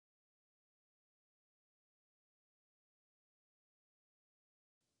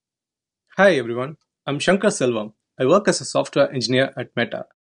Hi everyone, I'm Shankar Selvam. I work as a software engineer at Meta.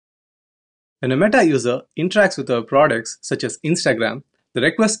 When a Meta user interacts with our products such as Instagram, the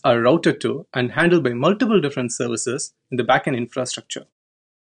requests are routed to and handled by multiple different services in the backend infrastructure.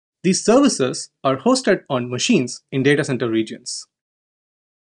 These services are hosted on machines in data center regions.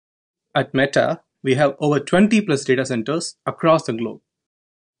 At Meta, we have over 20 plus data centers across the globe.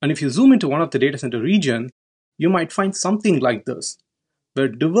 And if you zoom into one of the data center region, you might find something like this, where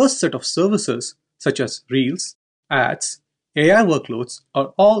a diverse set of services such as Reels, ads, AI workloads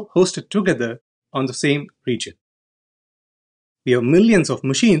are all hosted together on the same region. We have millions of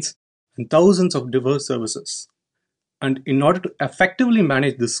machines and thousands of diverse services. And in order to effectively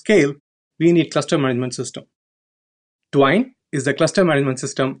manage this scale, we need cluster management system. Twine is the cluster management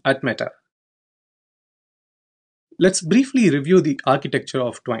system at Meta. Let's briefly review the architecture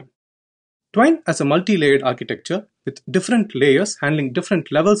of Twine. Twine has a multi-layered architecture with different layers handling different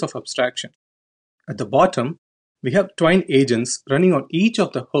levels of abstraction. At the bottom, we have Twine agents running on each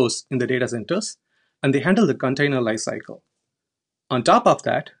of the hosts in the data centers, and they handle the container lifecycle. On top of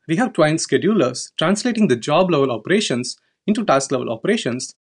that, we have Twine schedulers translating the job-level operations into task-level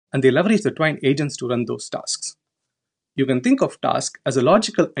operations, and they leverage the Twine agents to run those tasks. You can think of task as a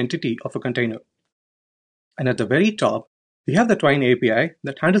logical entity of a container. And at the very top, we have the Twine API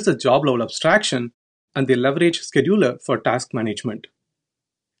that handles the job-level abstraction, and they leverage scheduler for task management.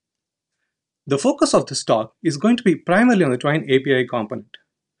 The focus of this talk is going to be primarily on the Twine API component.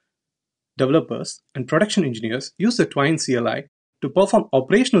 Developers and production engineers use the Twine CLI to perform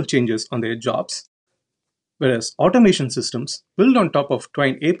operational changes on their jobs, whereas automation systems build on top of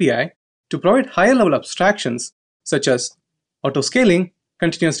Twine API to provide higher-level abstractions such as auto-scaling,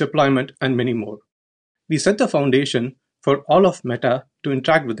 continuous deployment, and many more. We set the foundation for all of Meta to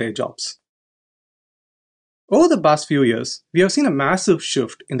interact with their jobs. Over the past few years, we have seen a massive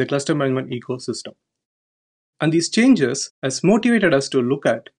shift in the cluster management ecosystem. And these changes has motivated us to look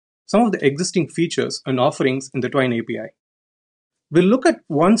at some of the existing features and offerings in the Twine API. We'll look at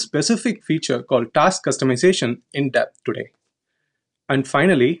one specific feature called task customization in depth today. And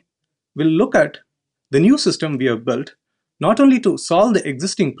finally, we'll look at the new system we have built, not only to solve the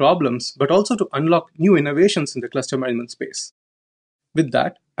existing problems, but also to unlock new innovations in the cluster management space. With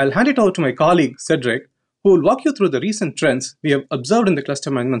that, I'll hand it over to my colleague, Cedric, who will walk you through the recent trends we have observed in the cluster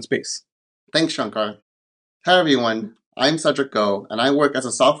management space. Thanks, Shankar. Hi, everyone. I'm Cedric Goh, and I work as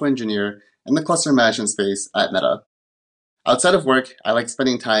a software engineer in the cluster management space at Meta. Outside of work, I like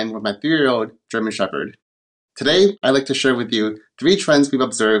spending time with my 3-year-old German Shepherd. Today, I'd like to share with you 3 trends we've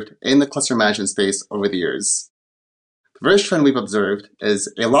observed in the cluster management space over the years. The first trend we've observed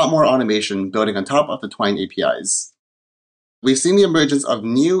is a lot more automation building on top of the Twine APIs. We've seen the emergence of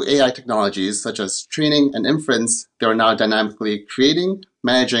new AI technologies such as training and inference that are now dynamically creating,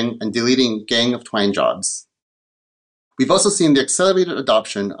 managing, and deleting gang of Twine jobs. We've also seen the accelerated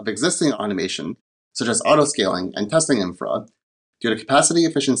adoption of existing automation such as auto-scaling and testing infra due to capacity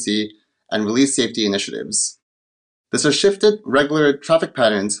efficiency and release safety initiatives. This has shifted regular traffic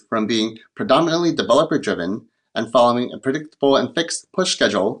patterns from being predominantly developer-driven and following a predictable and fixed push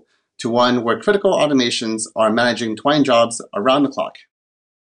schedule to one where critical automations are managing Twine jobs around the clock.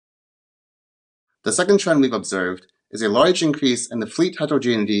 The second trend we've observed is a large increase in the fleet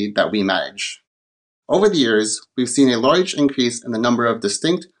heterogeneity that we manage. Over the years, we've seen a large increase in the number of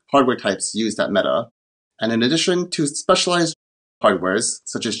distinct hardware types used at Meta, and in addition to specialized hardwares,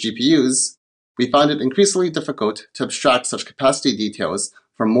 such as GPUs, we found it increasingly difficult to abstract such capacity details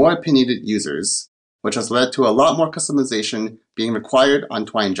from more opinionated users, which has led to a lot more customization being required on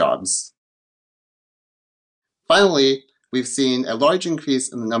Twine jobs. Finally, we've seen a large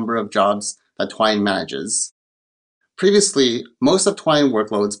increase in the number of jobs that Twine manages. Previously, most of Twine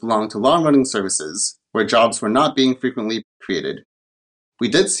workloads belonged to long-running services, where jobs were not being frequently created. We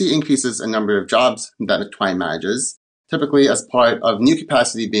did see increases in number of jobs that Twine manages, typically as part of new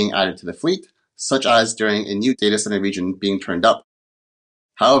capacity being added to the fleet, such as during a new data center region being turned up.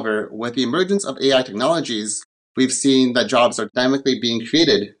 However, with the emergence of AI technologies, we've seen that jobs are dynamically being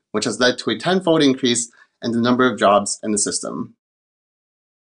created, which has led to a 10-fold increase in the number of jobs in the system.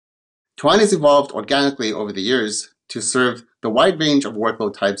 Twine has evolved organically over the years to serve the wide range of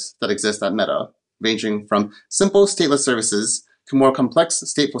workload types that exist at Meta, ranging from simple stateless services to more complex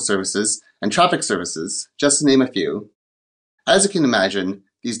stateful services and traffic services, just to name a few. As you can imagine,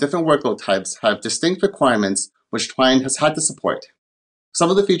 these different workload types have distinct requirements which Twine has had to support. Some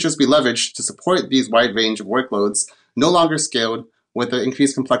of the features we leveraged to support these wide range of workloads no longer scaled with the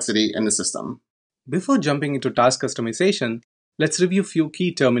increased complexity in the system. Before jumping into task customization, let's review a few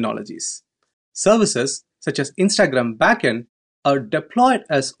key terminologies. Services such as Instagram backend are deployed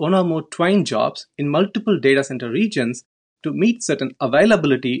as one or more Twine jobs in multiple data center regions to meet certain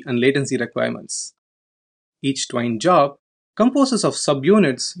availability and latency requirements. Each Twine job composes of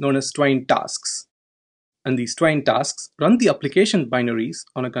subunits known as Twine tasks, and these Twine tasks run the application binaries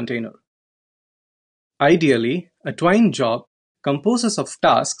on a container. Ideally, a Twine job composes of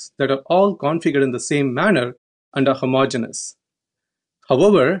tasks that are all configured in the same manner and are homogeneous.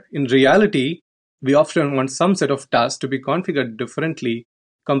 However, in reality, we often want some set of tasks to be configured differently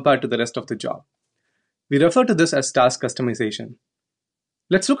compared to the rest of the job. We refer to this as task customization.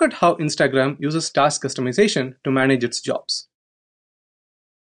 Let's look at how Instagram uses task customization to manage its jobs.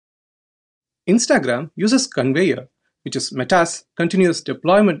 Instagram uses Conveyor, which is Meta's continuous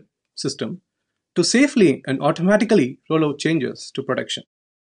deployment system, to safely and automatically roll out changes to production.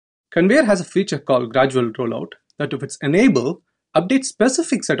 Conveyor has a feature called gradual rollout that, if it's enabled, updates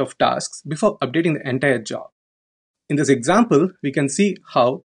specific set of tasks before updating the entire job. In this example, we can see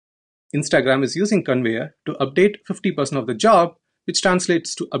how Instagram is using Conveyor to update 50% of the job, which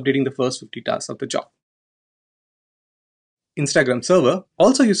translates to updating the first 50 tasks of the job. Instagram server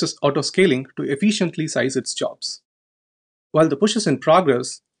also uses auto-scaling to efficiently size its jobs. While the push is in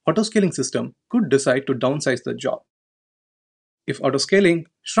progress, auto-scaling system could decide to downsize the job. If auto-scaling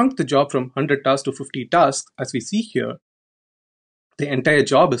shrunk the job from 100 tasks to 50 tasks, as we see here, the entire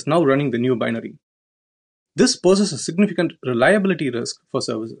job is now running the new binary. This poses a significant reliability risk for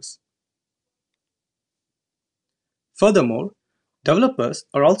services. Furthermore, developers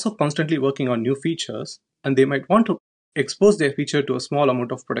are also constantly working on new features, and they might want to expose their feature to a small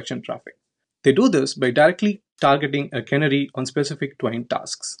amount of production traffic. They do this by directly targeting a canary on specific Twine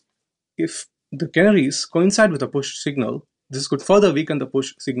tasks. If the canaries coincide with a push signal, this could further weaken the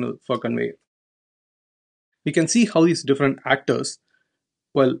push signal for Conveyor. We can see how these different actors,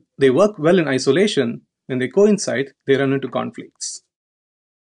 while they work well in isolation, when they coincide, they run into conflicts.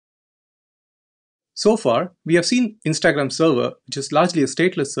 So far, we have seen Instagram server, which is largely a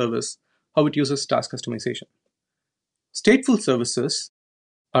stateless service, how it uses task customization. Stateful services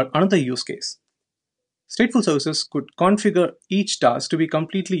are another use case. Stateful services could configure each task to be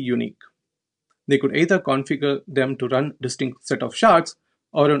completely unique. They could either configure them to run distinct set of shards,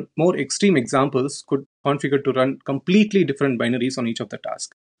 or in more extreme examples, could configure to run completely different binaries on each of the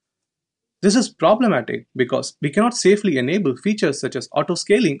tasks. This is problematic because we cannot safely enable features such as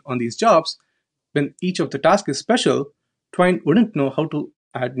auto-scaling on these jobs. When each of the tasks is special, Twine wouldn't know how to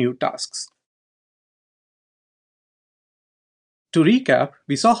add new tasks. To recap,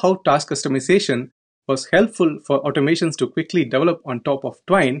 we saw how task customization was helpful for automations to quickly develop on top of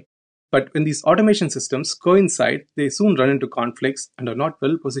Twine, but when these automation systems coincide, they soon run into conflicts and are not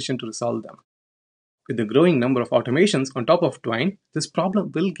well positioned to resolve them. With the growing number of automations on top of Twine, this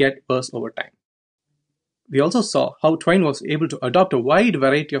problem will get worse over time. We also saw how Twine was able to adopt a wide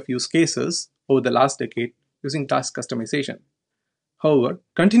variety of use cases over the last decade using task customization. However,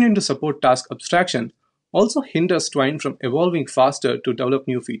 continuing to support task abstraction also hinders Twine from evolving faster to develop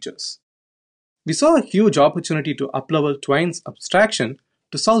new features. We saw a huge opportunity to uplevel Twine's abstraction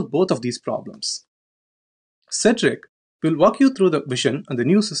to solve both of these problems. Cedric will walk you through the vision and the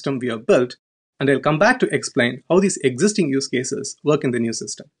new system we have built, and I'll come back to explain how these existing use cases work in the new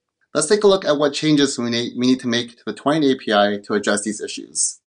system. Let's take a look at what changes we need to make to the Twine API to address these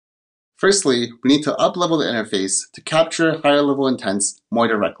issues. Firstly, we need to uplevel the interface to capture higher-level intents more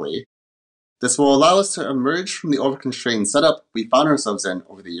directly. This will allow us to emerge from the overconstrained setup we found ourselves in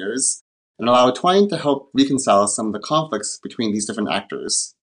over the years, and allow Twine to help reconcile some of the conflicts between these different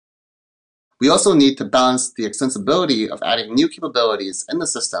actors. We also need to balance the extensibility of adding new capabilities in the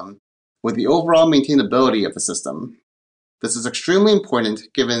system with the overall maintainability of the system. This is extremely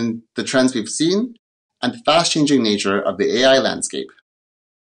important given the trends we've seen and the fast-changing nature of the AI landscape.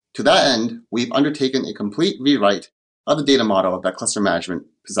 To that end, we've undertaken a complete rewrite of the data model that cluster management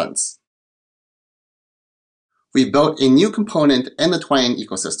presents. We built a new component in the Twine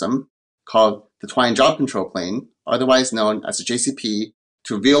ecosystem called the Twine Job Control Plane, otherwise known as the JCP,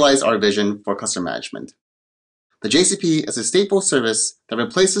 to realize our vision for cluster management. The JCP is a stateful service that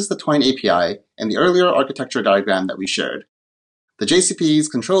replaces the Twine API in the earlier architecture diagram that we shared. The JCP's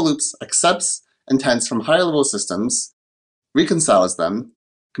control loops accepts intents from higher-level systems, reconciles them,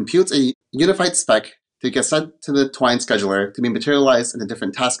 computes a unified spec that gets sent to the Twine scheduler to be materialized into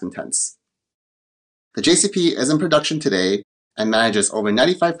different task intents. The JCP is in production today and manages over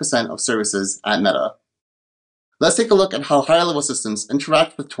 95% of services at Meta. Let's take a look at how higher-level systems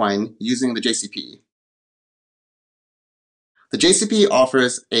interact with Twine using the JCP. The JCP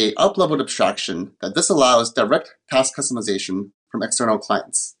offers a up-leveled abstraction that disallows direct task customization from external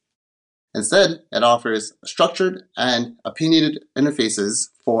clients. Instead, it offers structured and opinionated interfaces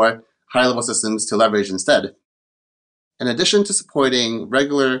for higher-level systems to leverage instead. In addition to supporting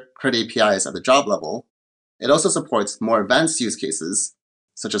regular CRUD APIs at the job level, it also supports more advanced use cases,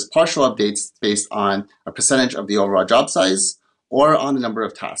 such as partial updates based on a percentage of the overall job size or on the number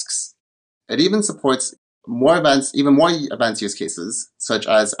of tasks. It even supports even more advanced use cases, such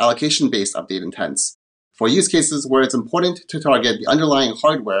as allocation-based update intents, for use cases where it's important to target the underlying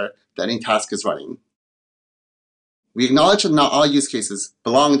hardware that any task is running. We acknowledge that not all use cases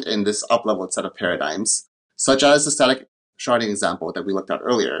belonged in this up-leveled set of paradigms, such as the static sharding example that we looked at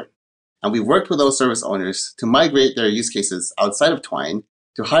earlier, and we've worked with those service owners to migrate their use cases outside of Twine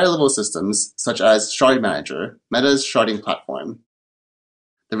to higher-level systems such as Shard Manager, Meta's sharding platform.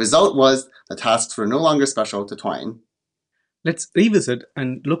 The result was the tasks were no longer special to Twine. Let's revisit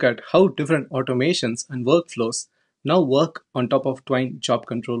and look at how different automations and workflows now work on top of Twine job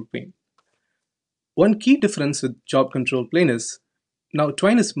control plane. One key difference with job control plane is now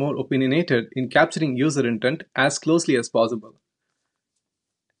Twine is more opinionated in capturing user intent as closely as possible.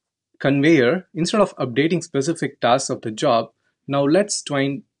 Conveyor, instead of updating specific tasks of the job, now lets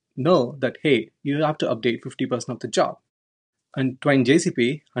Twine know that, hey, you have to update 50% of the job. And Twine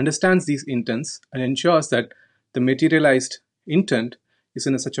JCP understands these intents and ensures that the materialized intent is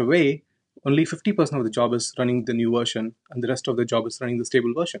in such a way only 50% of the job is running the new version and the rest of the job is running the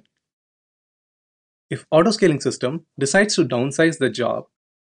stable version. If autoscaling system decides to downsize the job,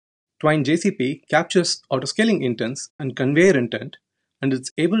 Twine JCP captures autoscaling intents and conveyor intent, and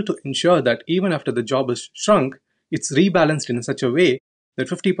it's able to ensure that even after the job is shrunk, it's rebalanced in such a way that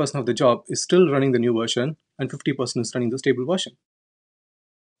 50% of the job is still running the new version and 50% is running the stable version.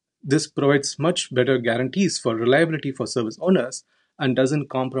 This provides much better guarantees for reliability for service owners and doesn't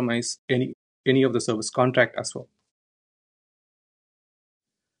compromise any of the service contract as well.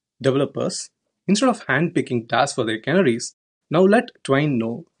 Developers, instead of handpicking tasks for their canaries, now let Twine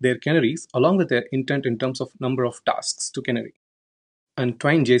know their canaries along with their intent in terms of number of tasks to canary. And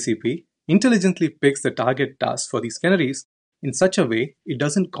Twine JCP intelligently picks the target tasks for these canaries in such a way it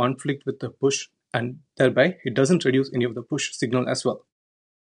doesn't conflict with the push, and thereby it doesn't reduce any of the push signal as well.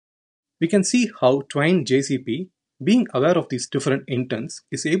 We can see how Twine JCP, being aware of these different intents,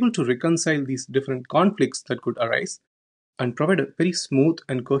 is able to reconcile these different conflicts that could arise and provide a very smooth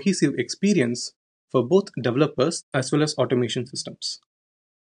and cohesive experience for both developers as well as automation systems.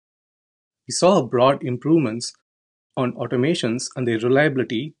 We saw broad improvements on automations and their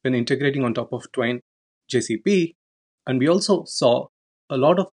reliability when integrating on top of Twine JCP, and we also saw a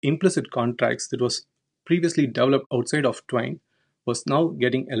lot of implicit contracts that was previously developed outside of Twine was now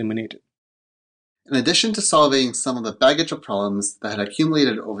getting eliminated. In addition to solving some of the baggage of problems that had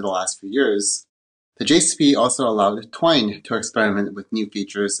accumulated over the last few years, the JCP also allowed Twine to experiment with new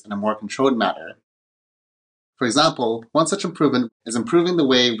features in a more controlled manner. For example, one such improvement is improving the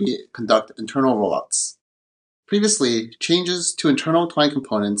way we conduct internal rollouts. Previously, changes to internal Twine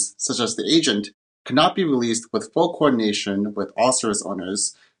components, such as the agent, could not be released with full coordination with all service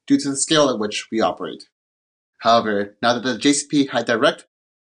owners due to the scale at which we operate. However, now that the JCP had direct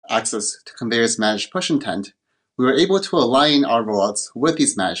access to Conveyor's managed push intent, we were able to align our rollouts with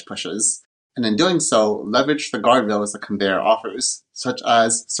these managed pushes, and in doing so, leverage the guardrails that Conveyor offers, such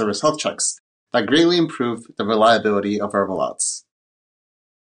as service health checks, that greatly improve the reliability of our rollouts.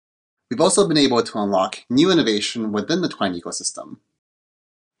 We've also been able to unlock new innovation within the Twine ecosystem.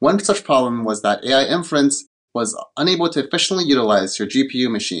 One such problem was that AI inference was unable to efficiently utilize your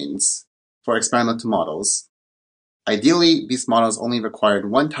GPU machines for experimental models. Ideally, these models only required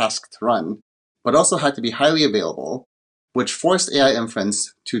one task to run, but also had to be highly available, which forced AI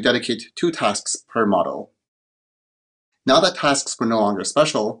inference to dedicate 2 tasks per model. Now that tasks were no longer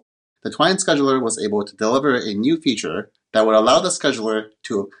special, the Twine scheduler was able to deliver a new feature that would allow the scheduler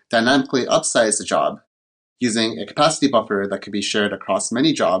to dynamically upsize the job using a capacity buffer that could be shared across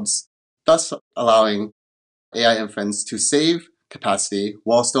many jobs, thus allowing AI inference to save capacity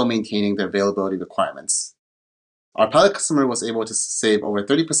while still maintaining the availability requirements. Our pilot customer was able to save over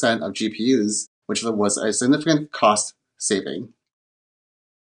 30% of GPUs, which was a significant cost saving.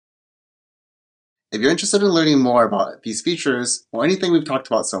 If you're interested in learning more about these features or anything we've talked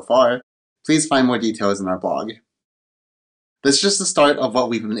about so far, please find more details in our blog. This is just the start of what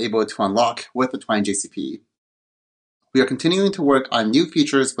we've been able to unlock with the Twine JCP. We are continuing to work on new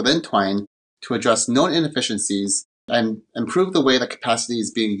features within Twine to address known inefficiencies and improve the way that capacity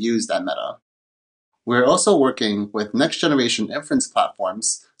is being used at Meta. We're also working with next-generation inference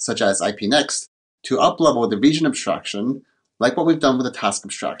platforms, such as IPNext, to up-level the region abstraction, like what we've done with the task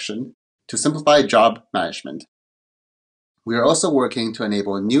abstraction, to simplify job management. We are also working to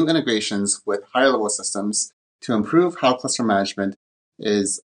enable new integrations with higher-level systems to improve how cluster management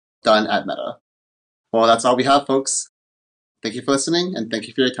is done at Meta. Well, that's all we have, folks. Thank you for listening, and thank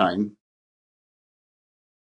you for your time.